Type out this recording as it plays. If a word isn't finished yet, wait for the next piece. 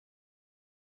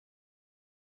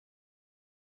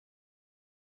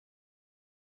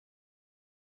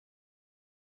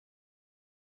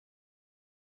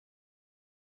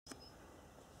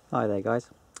Hi there guys,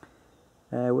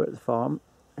 we're at the farm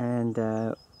and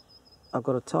I've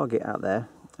got a target out there,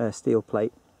 a steel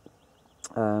plate.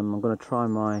 I'm going to try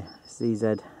my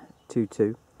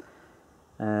CZ22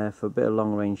 for a bit of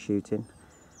long range shooting.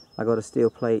 I got a steel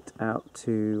plate out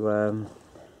to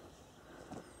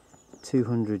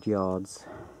 200 yards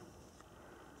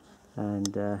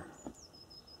and I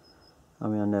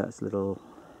mean, I know it's a little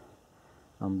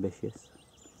ambitious,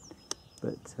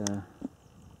 but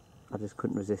I just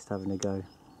couldn't resist having a go.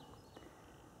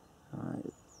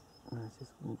 Alright, I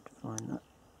just want to find that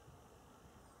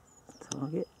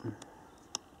target.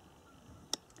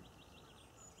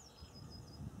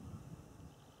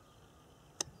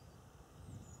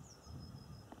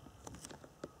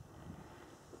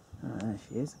 There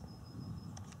she is.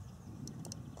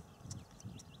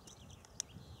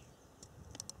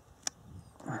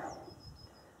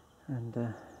 And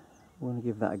I'm going to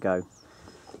give that a go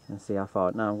and see how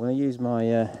far. Now I'm going to use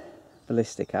my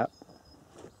Ballistic app,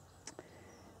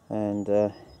 and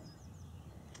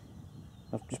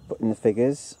I've just put in the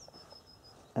figures,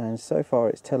 and so far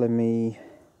it's telling me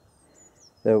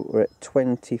that we're at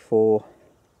 24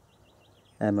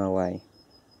 MOA.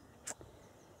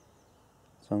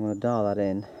 So I'm going to dial that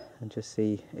in and just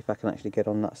see if I can actually get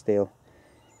on that steel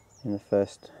in the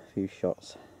first few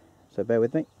shots. So bear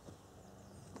with me.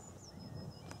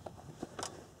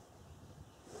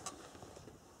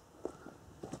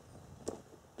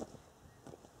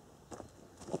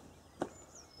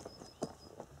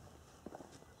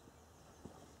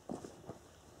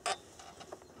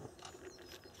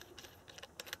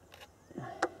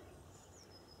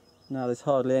 Now there's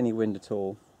hardly any wind at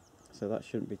all, so that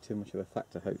shouldn't be too much of a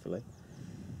factor, hopefully.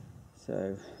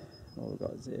 So, we've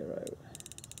got 0.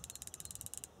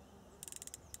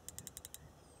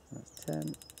 That's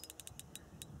 10.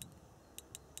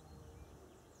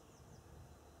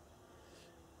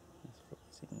 That's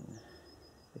 14,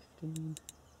 15,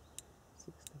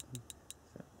 16,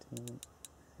 17,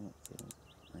 18,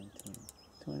 19,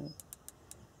 20,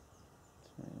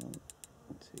 21,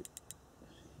 2.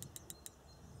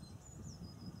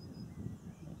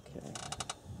 Okay.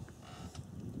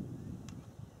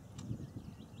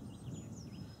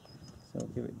 So I'll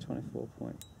give it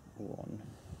 24.1.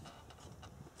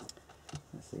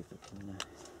 Let's see if we can,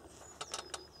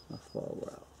 how far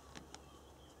we're out.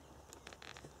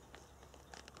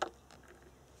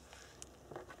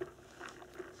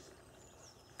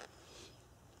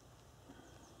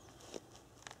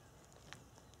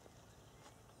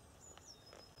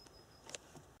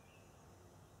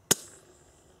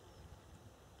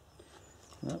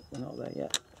 No, we're not there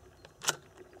yet.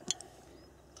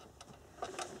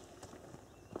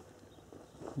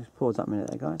 Just pause that minute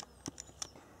there, guys.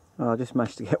 Well, I just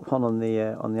managed to get one on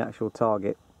the actual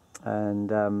target,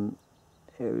 and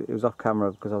it was off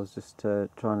camera because I was just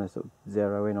trying to sort of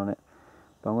zero in on it.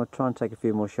 But I'm going to try and take a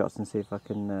few more shots and see if I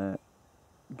can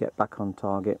get back on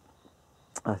target.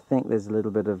 I think there's a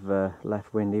little bit of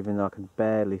left wind, even though I can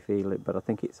barely feel it, but I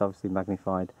think it's obviously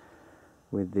magnified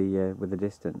with the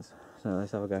distance. So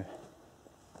let's have a go.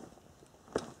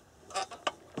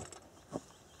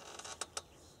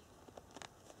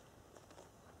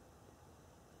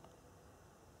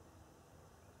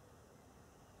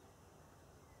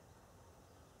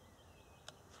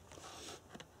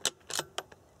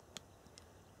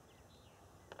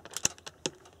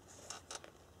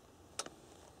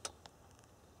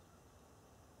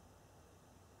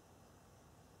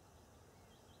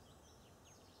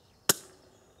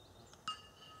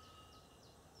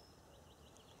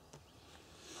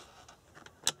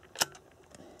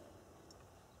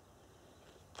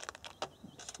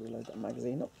 Reload that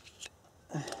magazine up.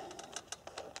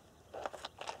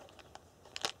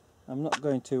 I'm not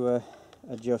going to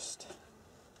adjust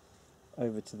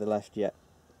over to the left yet.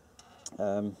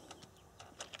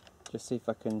 Just see if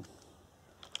I can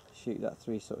shoot that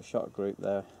 3 sort of shot group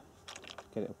there,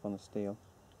 get it up on the steel.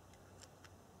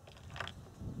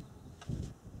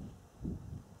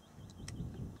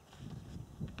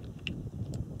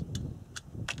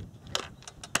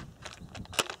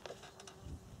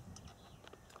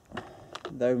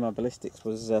 Though my ballistics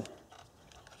was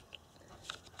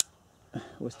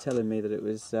telling me that it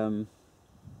was at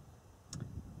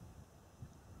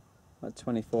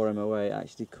 24 MOA, it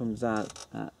actually comes out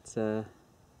at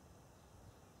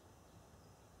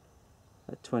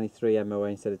 23 MOA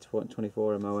instead of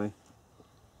 24 MOA.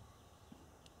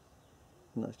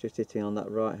 And that's just hitting on that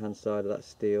right hand side of that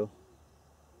steel.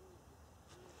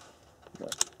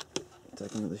 But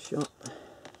take another shot.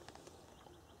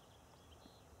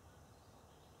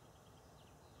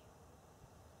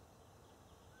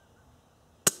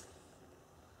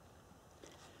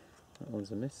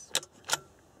 one's a miss.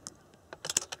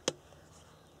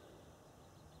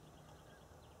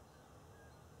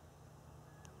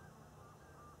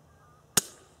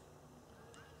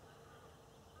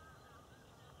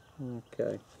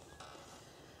 Okay.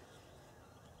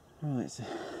 Right, so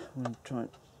I'm going to try and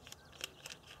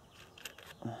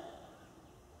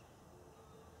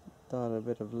dial a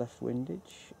bit of left windage.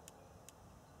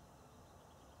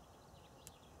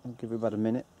 I'll give it about a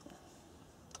minute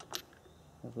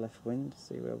of left wind,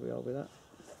 see where we are with that.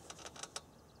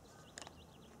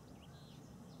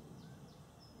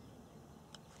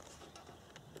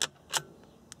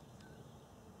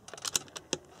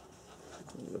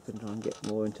 Look and try and get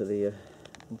more into the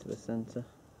centre.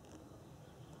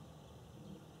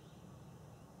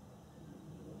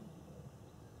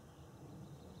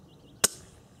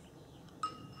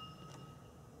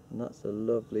 And that's a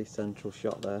lovely central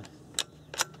shot there.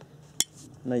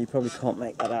 I know you probably can't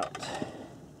make that out,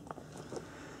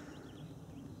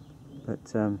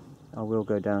 but I will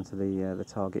go down to the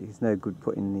target. It's no good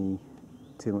putting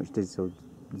too much digital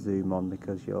zoom on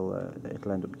because it'll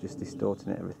end up just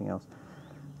distorting it, everything else.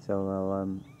 So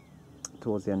I'll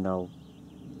towards the end I'll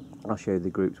show you the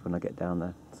groups when I get down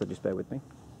there. So just bear with me.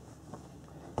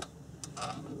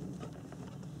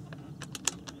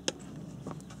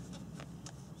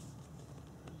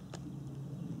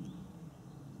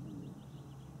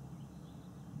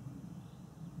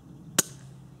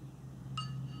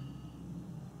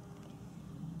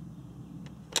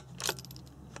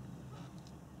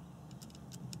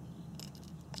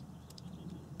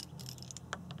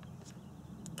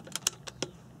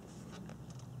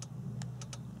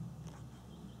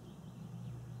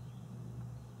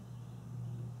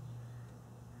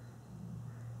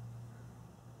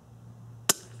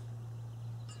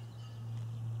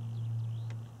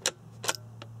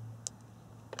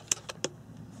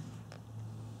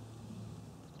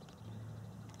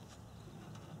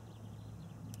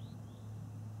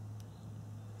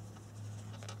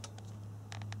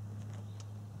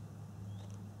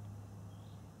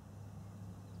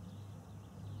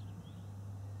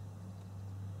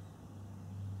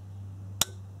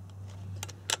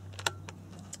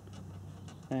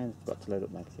 And got to load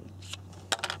up magazine.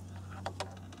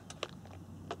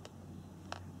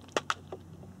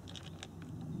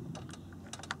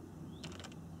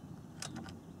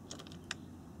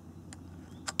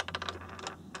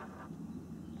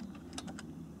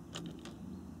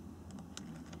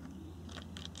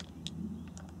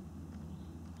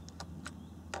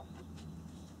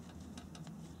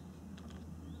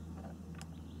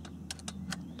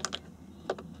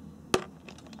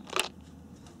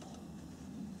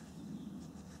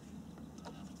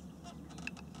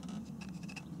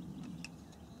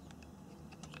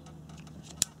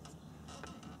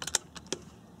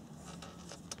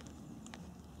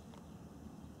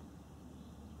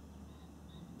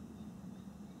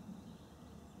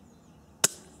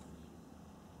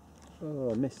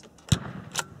 Oh, I missed.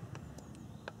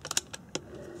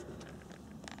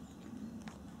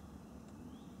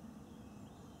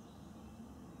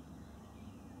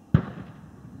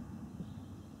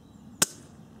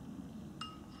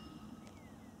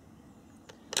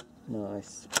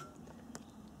 Nice.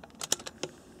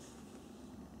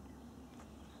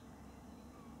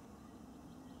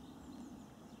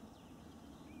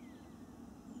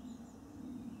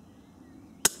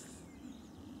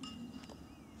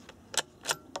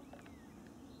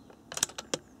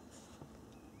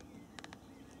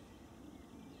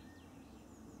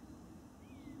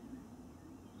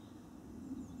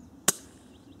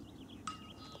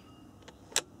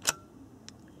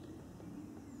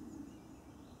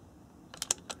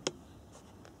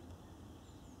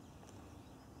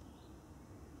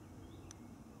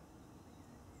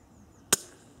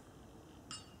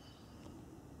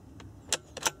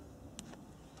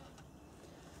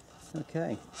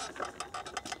 Okay,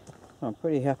 I'm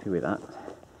pretty happy with that,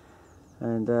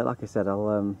 and like I said,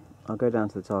 I'll go down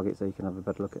to the target so you can have a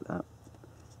better look at that,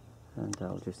 and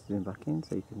I'll just zoom back in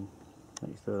so you can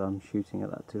make sure that I'm shooting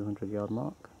at that 200-yard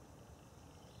mark.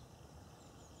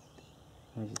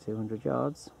 There's your 200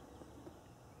 yards,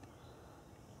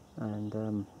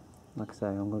 and like I say,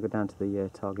 I'm going to go down to the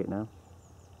target now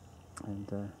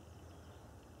and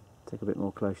take a bit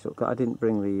more close look. I didn't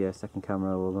bring the second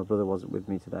camera, or my brother wasn't with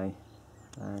me today,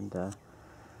 and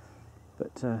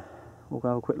but we'll go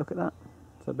have a quick look at that,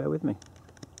 so bear with me.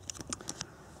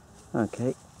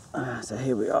 Okay, so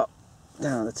here we are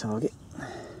down at the target.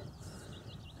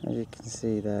 As you can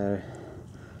see there,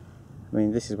 I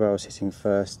mean, this is where I was hitting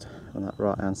first, on that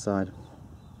right hand side,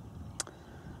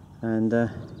 and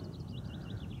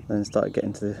then started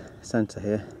getting to the centre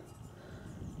here,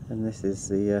 And this is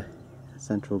the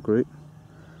central group.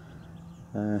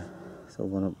 So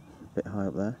one up, a bit high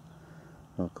up there,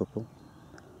 or a couple.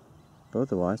 But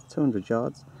otherwise, 200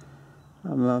 yards.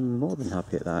 I'm more than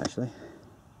happy at that actually.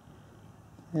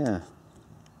 Yeah.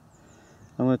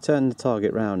 I'm going to turn the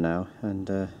target round now and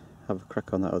have a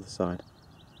crack on that other side.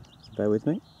 So bear with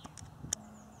me.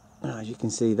 As you can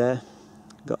see there,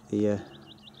 got the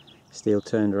steel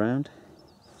turned around,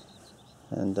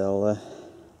 and I'll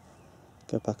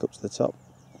go back up to the top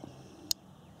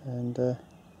and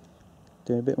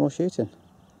do a bit more shooting.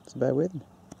 So bear with me.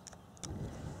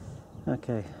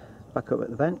 Okay, back up at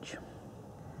the bench,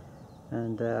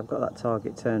 and I've got that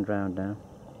target turned round now,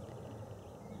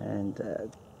 and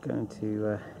going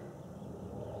to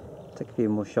take a few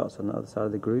more shots on the other side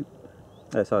of the group,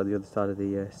 sorry, the other side of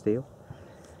the steel,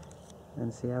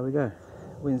 and see how we go.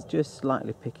 Wind's just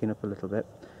slightly picking up a little bit,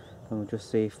 and we'll just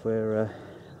see if we're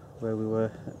where we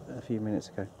were a few minutes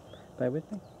ago. Bear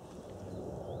with me.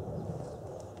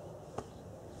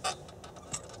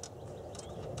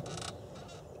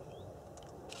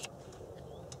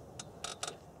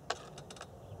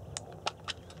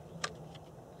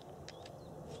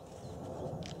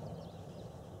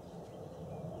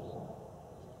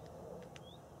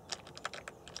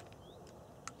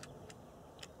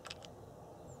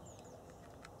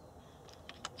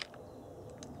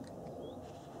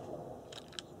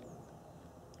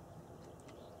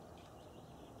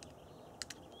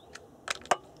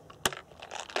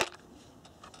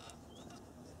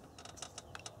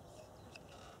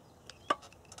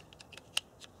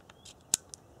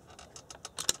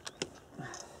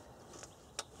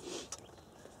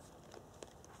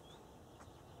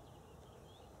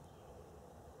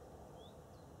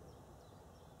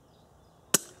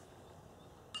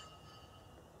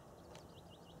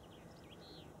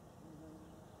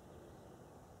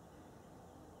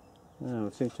 Oh,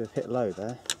 it seems to have hit low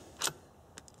there.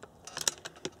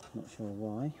 Not sure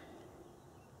why.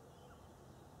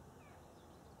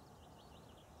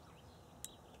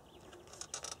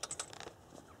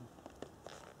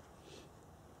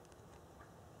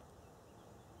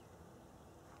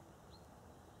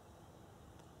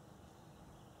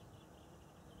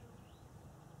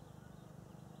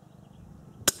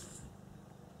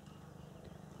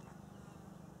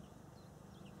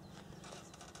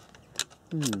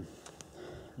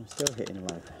 I'm still hitting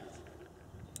low.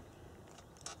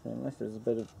 So unless there's a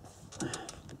bit of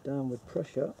downward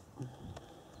pressure.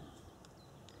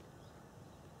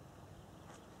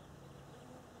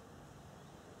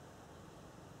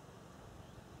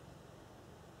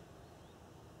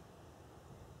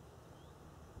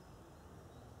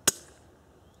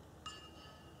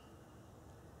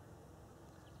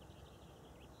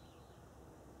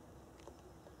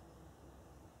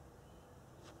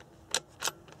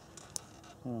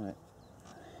 Alright.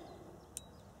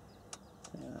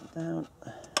 Take that down.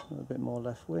 A little bit more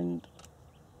left wind.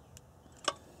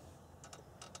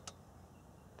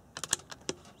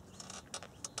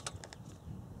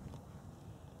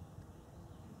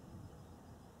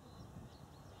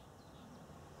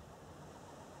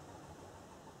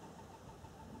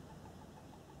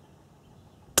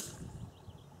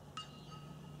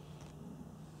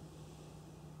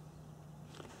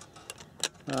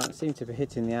 It seems to be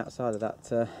hitting the outside of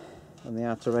that, on the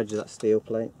outer edge of that steel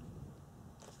plate.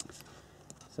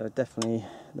 So definitely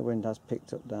the wind has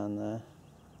picked up down there.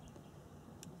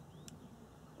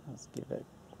 Let's give it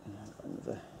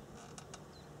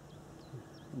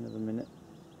another minute.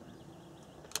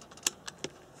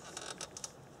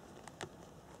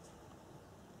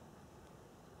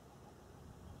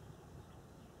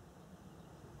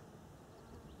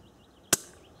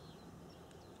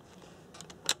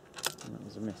 And that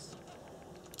was a miss.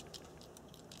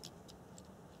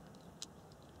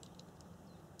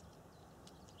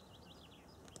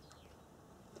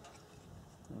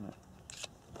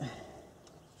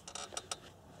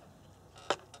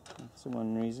 For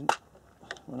some reason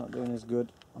we're not doing as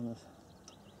good on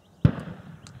the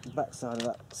back side of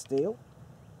that steel,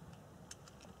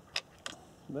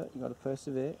 but you've got to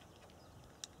persevere.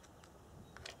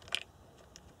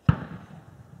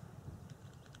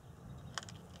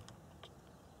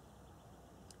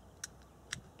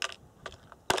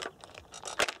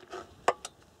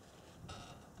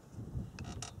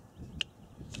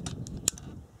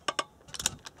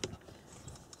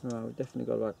 Right, we've definitely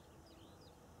got about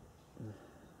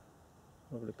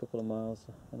probably a couple of miles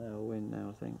an hour wind now,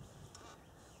 I think.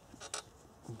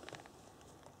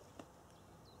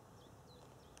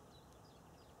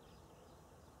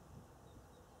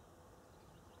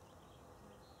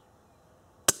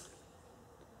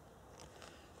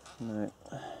 No.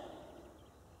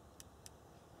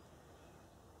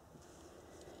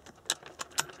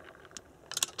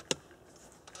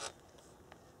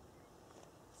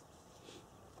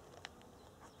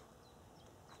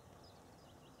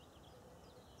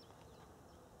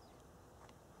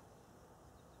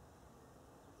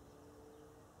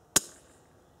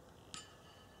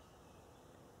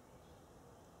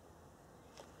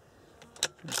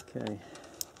 Okay,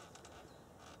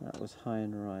 that was high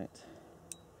and right.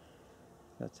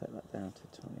 I'll take that down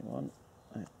to 21.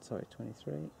 Sorry,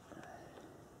 23.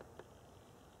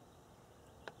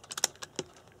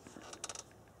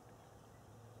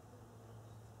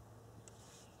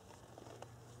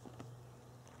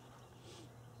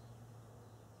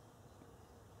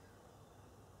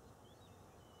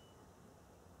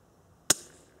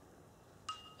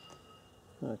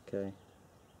 Okay,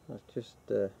 that's just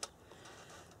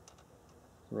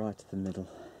right to the middle,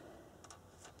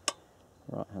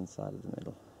 right hand side of the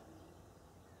middle.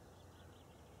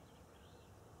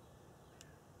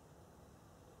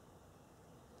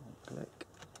 Click.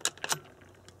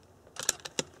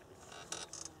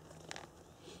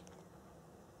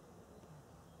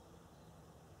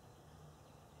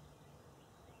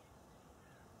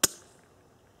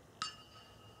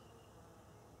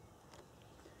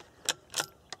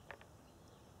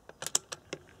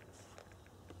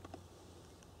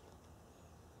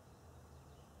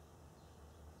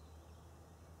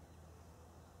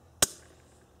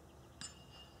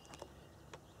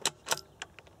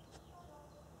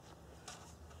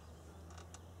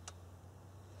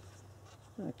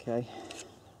 Okay,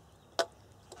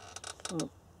 well,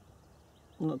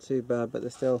 not too bad, but they're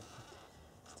still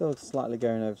slightly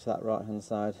going over to that right hand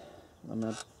side. I mean,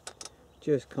 I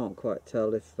just can't quite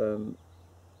tell if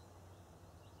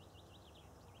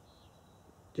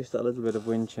just that little bit of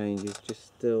wind change is just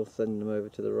still sending them over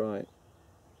to the right.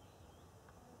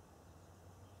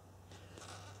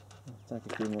 I'll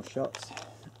take a few more shots.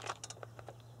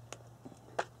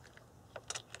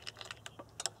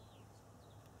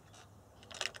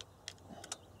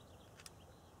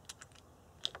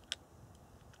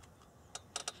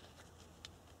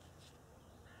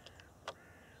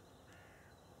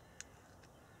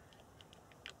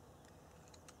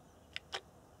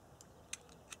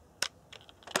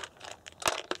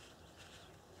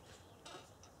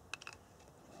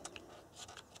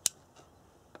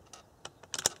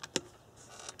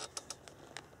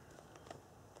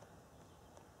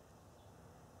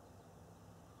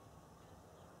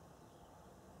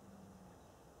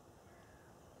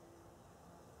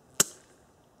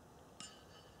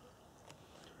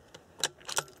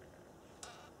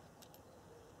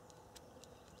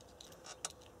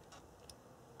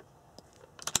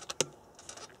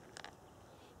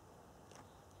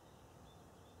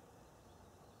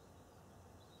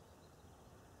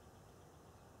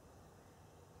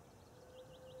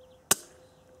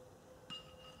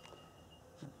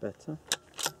 Better.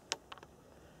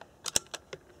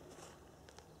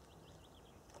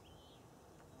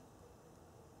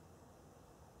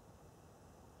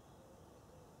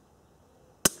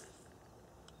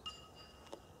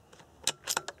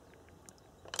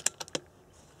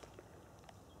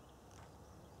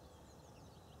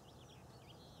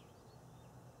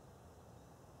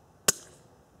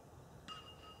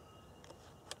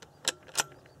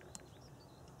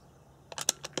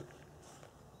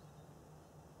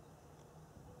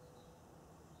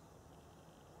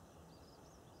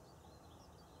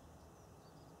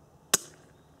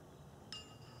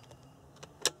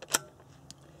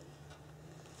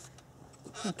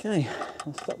 Okay,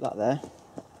 I'll stop that there,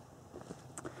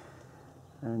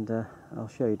 and I'll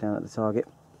show you down at the target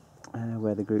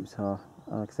where the groups are.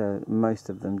 Like I said, most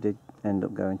of them did end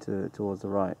up going towards the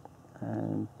right,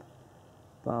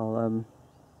 but I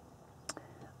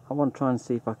want to try and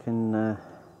see if I can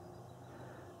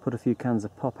put a few cans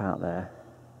of pop out there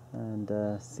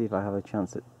and see if I have a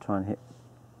chance at trying to hit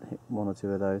one or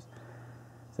two of those.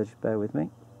 So just bear with me.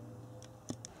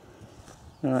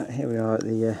 Alright, here we are at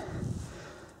the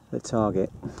target.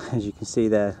 As you can see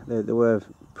there, they were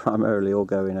primarily all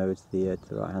going over to the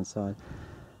right hand side.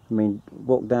 I mean,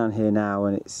 walk down here now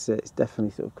and it's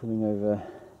definitely sort of coming over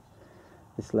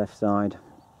this left side.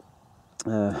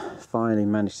 Finally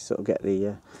managed to sort of get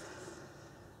the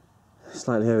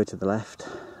slightly over to the left,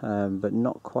 but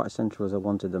not quite as central as I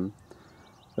wanted them.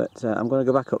 But I'm going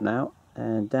to go back up now,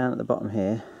 and down at the bottom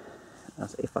here,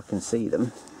 if I can see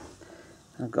them,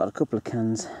 I've got a couple of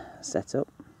cans set up,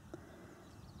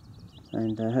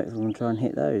 and hopefully we'll try and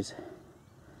hit those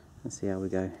and see how we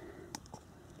go.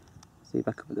 See you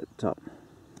back up at the top.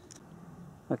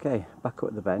 Okay, back up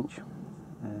at the bench,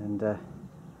 and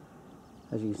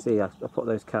as you can see, I put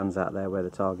those cans out there where the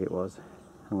target was.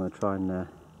 I'm going to try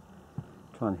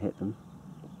and hit them.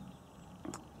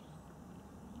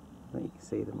 I think you can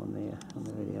see them on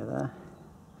the video there.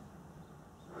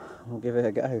 We'll give it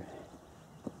a go.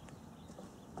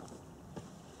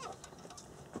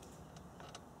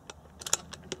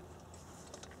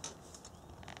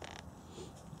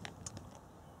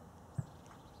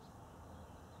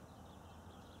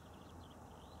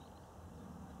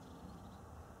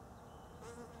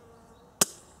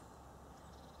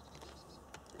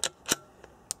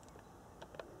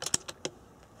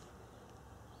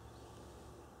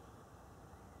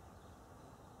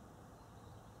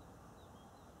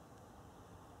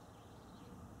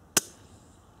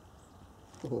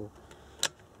 Oh,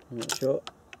 I'm not sure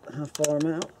how far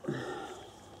I'm out.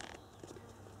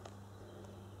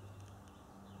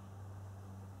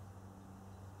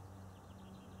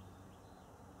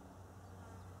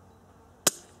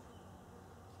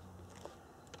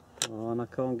 Oh, and I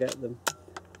can't get them.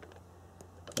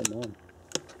 Come on.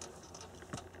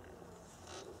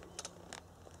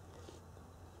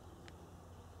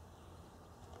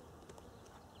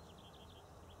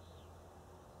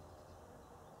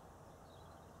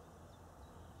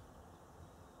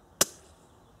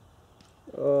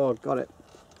 Oh, got it.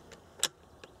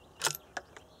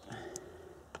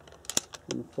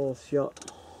 On the fourth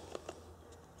shot.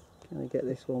 Can I get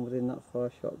this one within that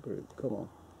 5-shot group? Come on.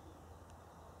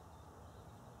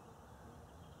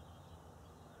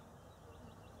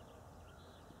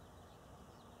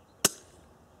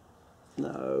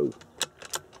 No.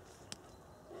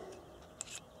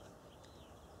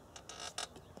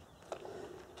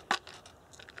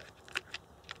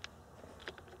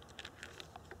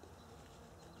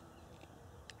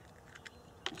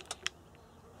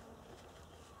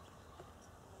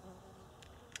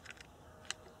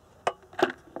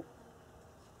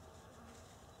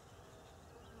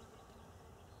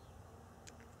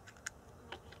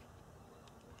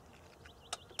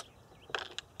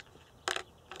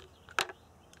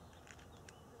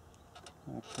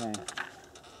 Okay.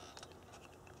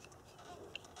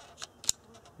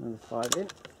 Another 5 in.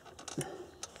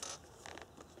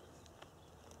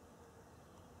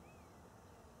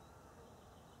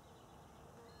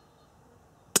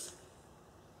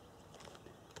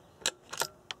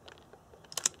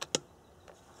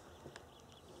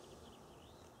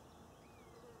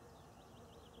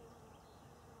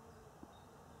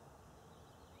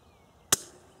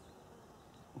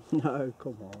 No,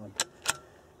 come on.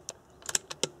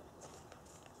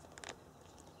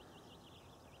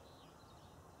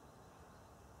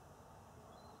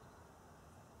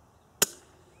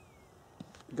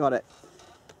 Got it.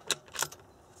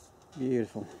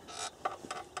 Beautiful.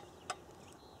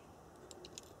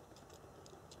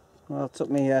 Well, it took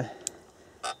me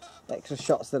extra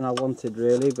shots than I wanted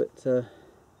really, but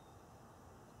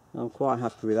I'm quite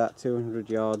happy with that. 200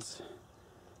 yards,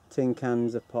 tin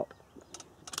cans a pop.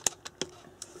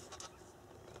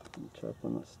 Chop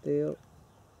on that steel.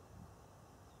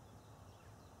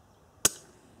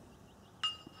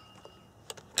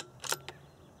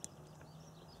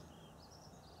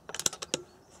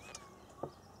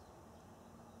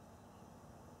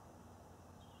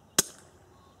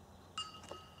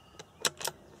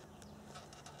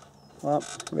 Well,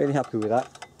 really happy with that.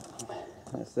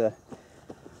 That's a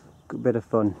good bit of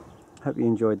fun. Hope you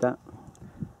enjoyed that,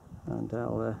 and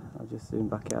I'll just zoom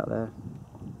back out there.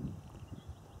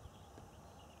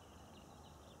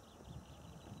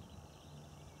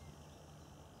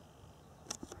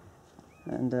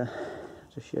 And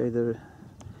just show you the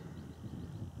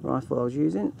rifle I was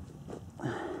using,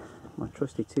 my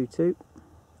trusty 2.2,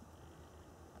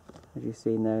 as you've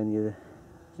seen there in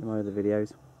my other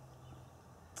videos.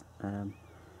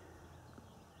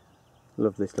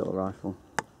 Love this little rifle.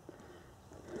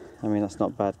 I mean, that's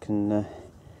not bad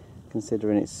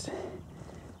considering it's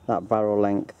that barrel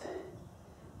length.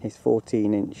 It's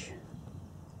 14-inch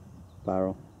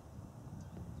barrel,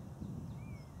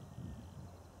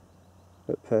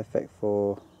 but perfect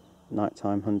for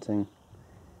nighttime hunting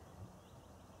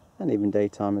and even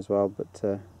daytime as well,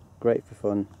 but great for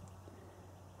fun.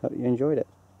 Hope you enjoyed it.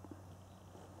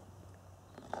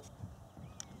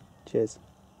 Cheers.